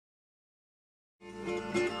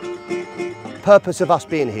purpose of us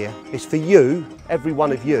being here is for you, every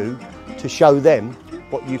one of you, to show them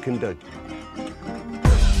what you can do.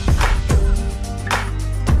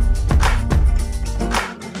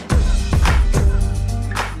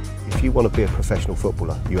 If you want to be a professional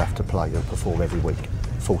footballer, you have to play and perform every week,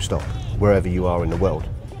 full stop, wherever you are in the world.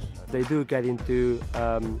 They do get into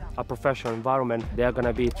a professional environment, they're going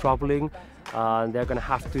to be traveling and they're going to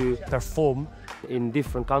have to perform in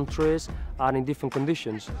different countries and in different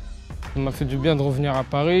conditions. Ça m'a fait du bien de revenir à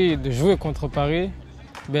Paris, de jouer contre Paris.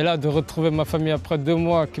 Mais là, de retrouver ma famille après 2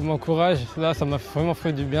 mois qui m'encourage, là, ça m'a vraiment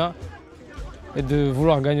fait du bien. Et de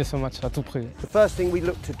vouloir gagner ce match à tout prix. The first thing we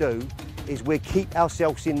look to do is we keep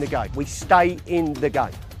ourselves in the game. We stay in the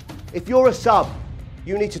game. If you're a sub,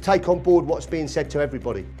 you need to take on board what's being said to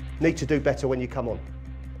everybody. Need to do better when you come on.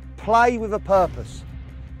 Play with a purpose.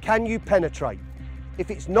 Can you penetrate? If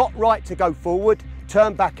it's not right to go forward,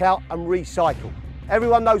 turn back out and recycle.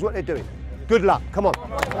 Everyone knows what they're doing. Good luck, come on.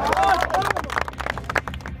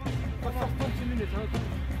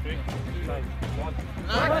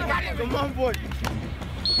 Come on, boy.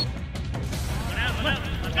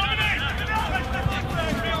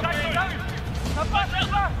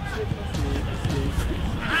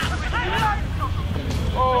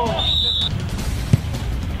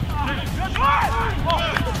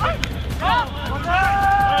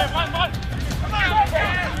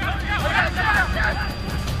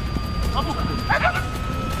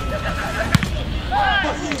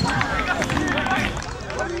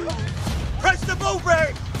 Press the ball,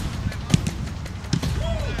 Barry.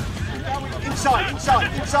 Inside,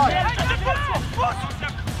 inside, inside.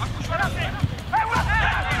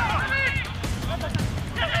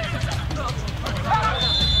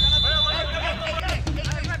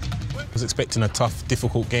 I was expecting a tough,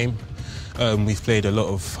 difficult game. We've played a lot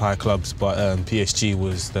of high clubs, but PSG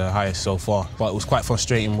was the highest so far. But it was quite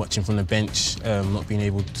frustrating watching from the bench, not being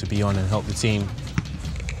able to be on and help the team.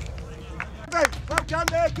 Well done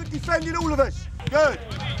there, good defending all of us. Good.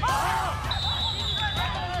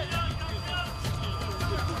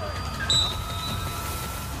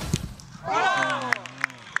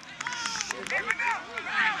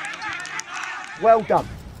 Well done.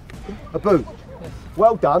 Abu,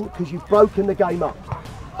 well done, because you've broken the game up.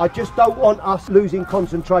 I just don't want us losing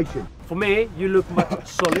concentration. For me, you look much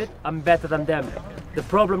solid and better than them. The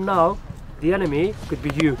problem now, the enemy could be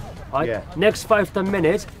you. Right? Yeah. Next 5-10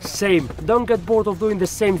 minutes, same. Don't get bored of doing the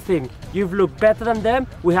same thing. You've looked better than them.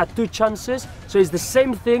 We had 2 chances, so it's the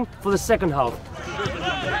same thing for the second half.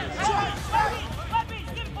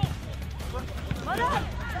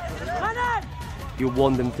 You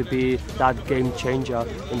want them to be that game changer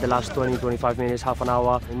in the last 20-25 minutes, half an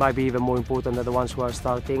hour. It might be even more important than the ones who are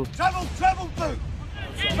starting. Travel, Boo!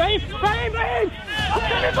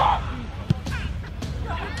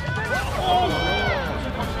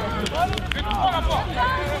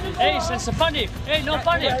 Hey, senza panic! Hey, no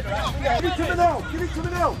panic! Give it to Manel! Give it to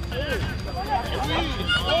Manel!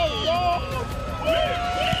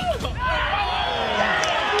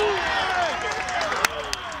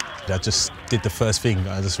 I just did the first thing.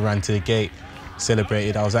 I just ran to the gate,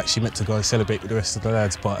 celebrated. I was actually meant to go and celebrate with the rest of the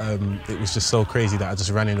lads, but it was just so crazy that I just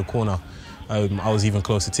ran in the corner. I was even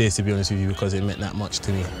close to tears, to be honest with you, because it meant that much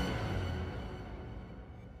to me.